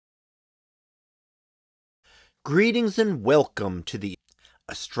Greetings and welcome to the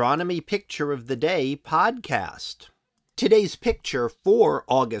Astronomy Picture of the Day podcast. Today's picture for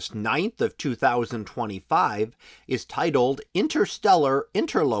August 9th of 2025 is titled Interstellar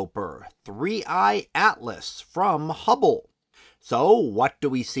Interloper 3I Atlas from Hubble. So what do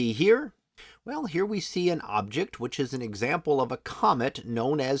we see here? Well, here we see an object which is an example of a comet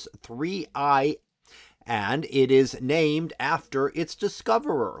known as 3I, and it is named after its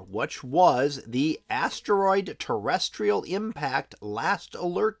discoverer, which was the Asteroid Terrestrial Impact Last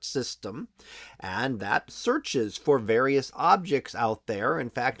Alert System, and that searches for various objects out there, in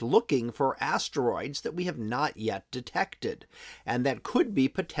fact looking for asteroids that we have not yet detected, and that could be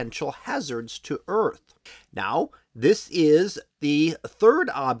potential hazards to Earth. Now, this is the third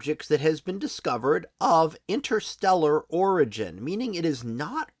object that has been discovered of interstellar origin, meaning it is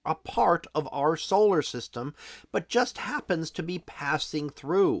not a part of our solar system, but just happens to be passing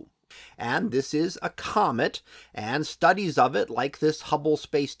through. And this is a comet, and studies of it, like this Hubble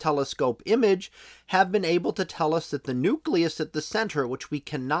Space Telescope image, have been able to tell us that the nucleus at the center, which we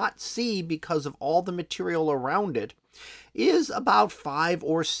cannot see because of all the material around it, is about 5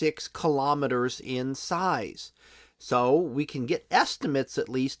 or 6 kilometers in size. So we can get estimates at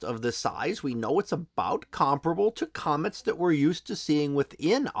least of the size. We know it's about comparable to comets that we're used to seeing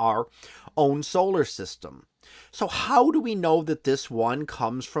within our own solar system. So how do we know that this one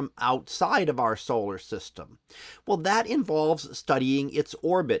comes from outside of our solar system? Well, that involves studying its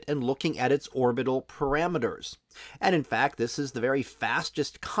orbit and looking at its orbital parameters. And in fact, this is the very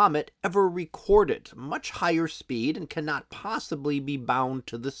fastest comet ever recorded, much higher speed, and cannot possibly be bound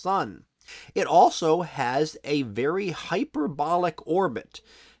to the sun. It also has a very hyperbolic orbit.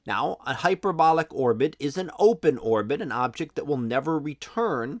 Now, a hyperbolic orbit is an open orbit, an object that will never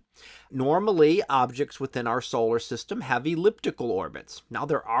return. Normally, objects within our solar system have elliptical orbits. Now,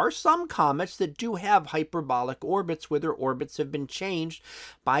 there are some comets that do have hyperbolic orbits where their orbits have been changed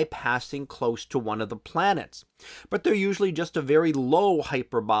by passing close to one of the planets. But they're usually just a very low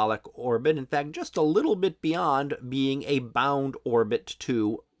hyperbolic orbit, in fact, just a little bit beyond being a bound orbit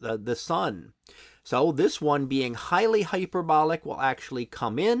to the sun. So this one, being highly hyperbolic, will actually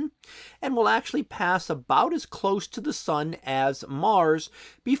come in and will actually pass about as close to the sun as Mars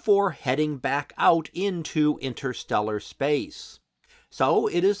before heading back out into interstellar space. So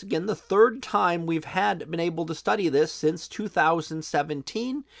it is again the third time we've been able to study this since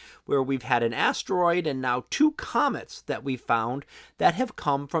 2017, where we've had an asteroid and now 2 comets that we found that have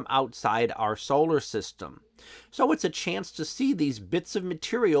come from outside our solar system. So it's a chance to see these bits of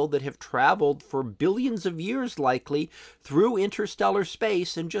material that have traveled for billions of years likely through interstellar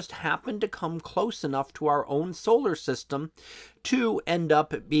space and just happen to come close enough to our own solar system to end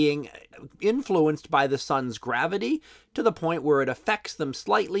up being influenced by the sun's gravity to the point where it affects them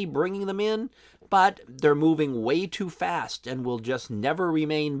slightly, bringing them in, but they're moving way too fast and will just never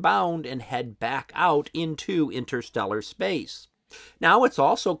remain bound and head back out into interstellar space. Now, it's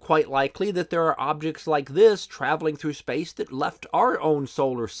also quite likely that there are objects like this traveling through space that left our own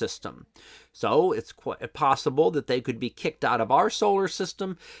solar system. So it's quite possible that they could be kicked out of our solar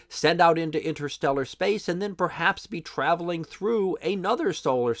system, sent out into interstellar space, and then perhaps be traveling through another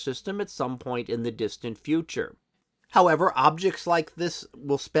solar system at some point in the distant future. However, objects like this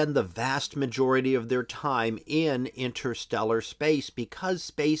will spend the vast majority of their time in interstellar space because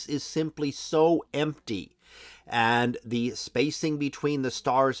space is simply so empty. And the spacing between the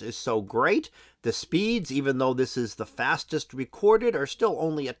stars is so great. The speeds, even though this is the fastest recorded, are still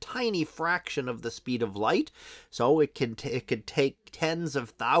only a tiny fraction of the speed of light. So it could take tens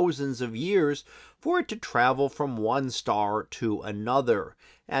of thousands of years for it to travel from one star to another.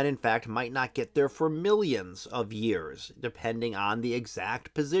 And in fact, might not get there for millions of years, depending on the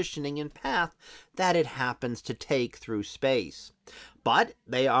exact positioning and path that it happens to take through space. But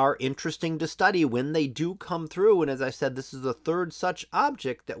they are interesting to study when they do come through, and as I said, this is the third such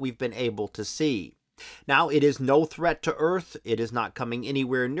object that we've been able to see. Now, it is no threat to Earth. It is not coming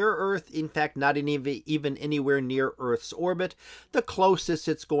anywhere near Earth. In fact, not even anywhere near Earth's orbit. The closest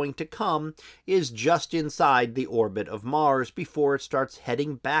it's going to come is just inside the orbit of Mars before it starts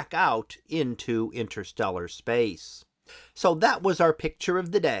heading back out into interstellar space. So that was our picture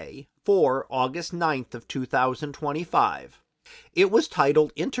of the day for August 9th of 2025. It was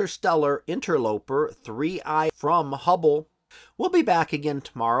titled Interstellar Interloper 3I from Hubble. We'll be back again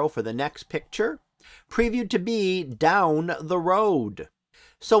tomorrow for the next picture, previewed to be Down the Road.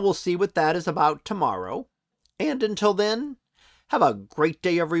 So we'll see what that is about tomorrow. And until then, have a great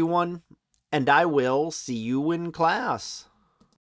day, everyone, and I will see you in class.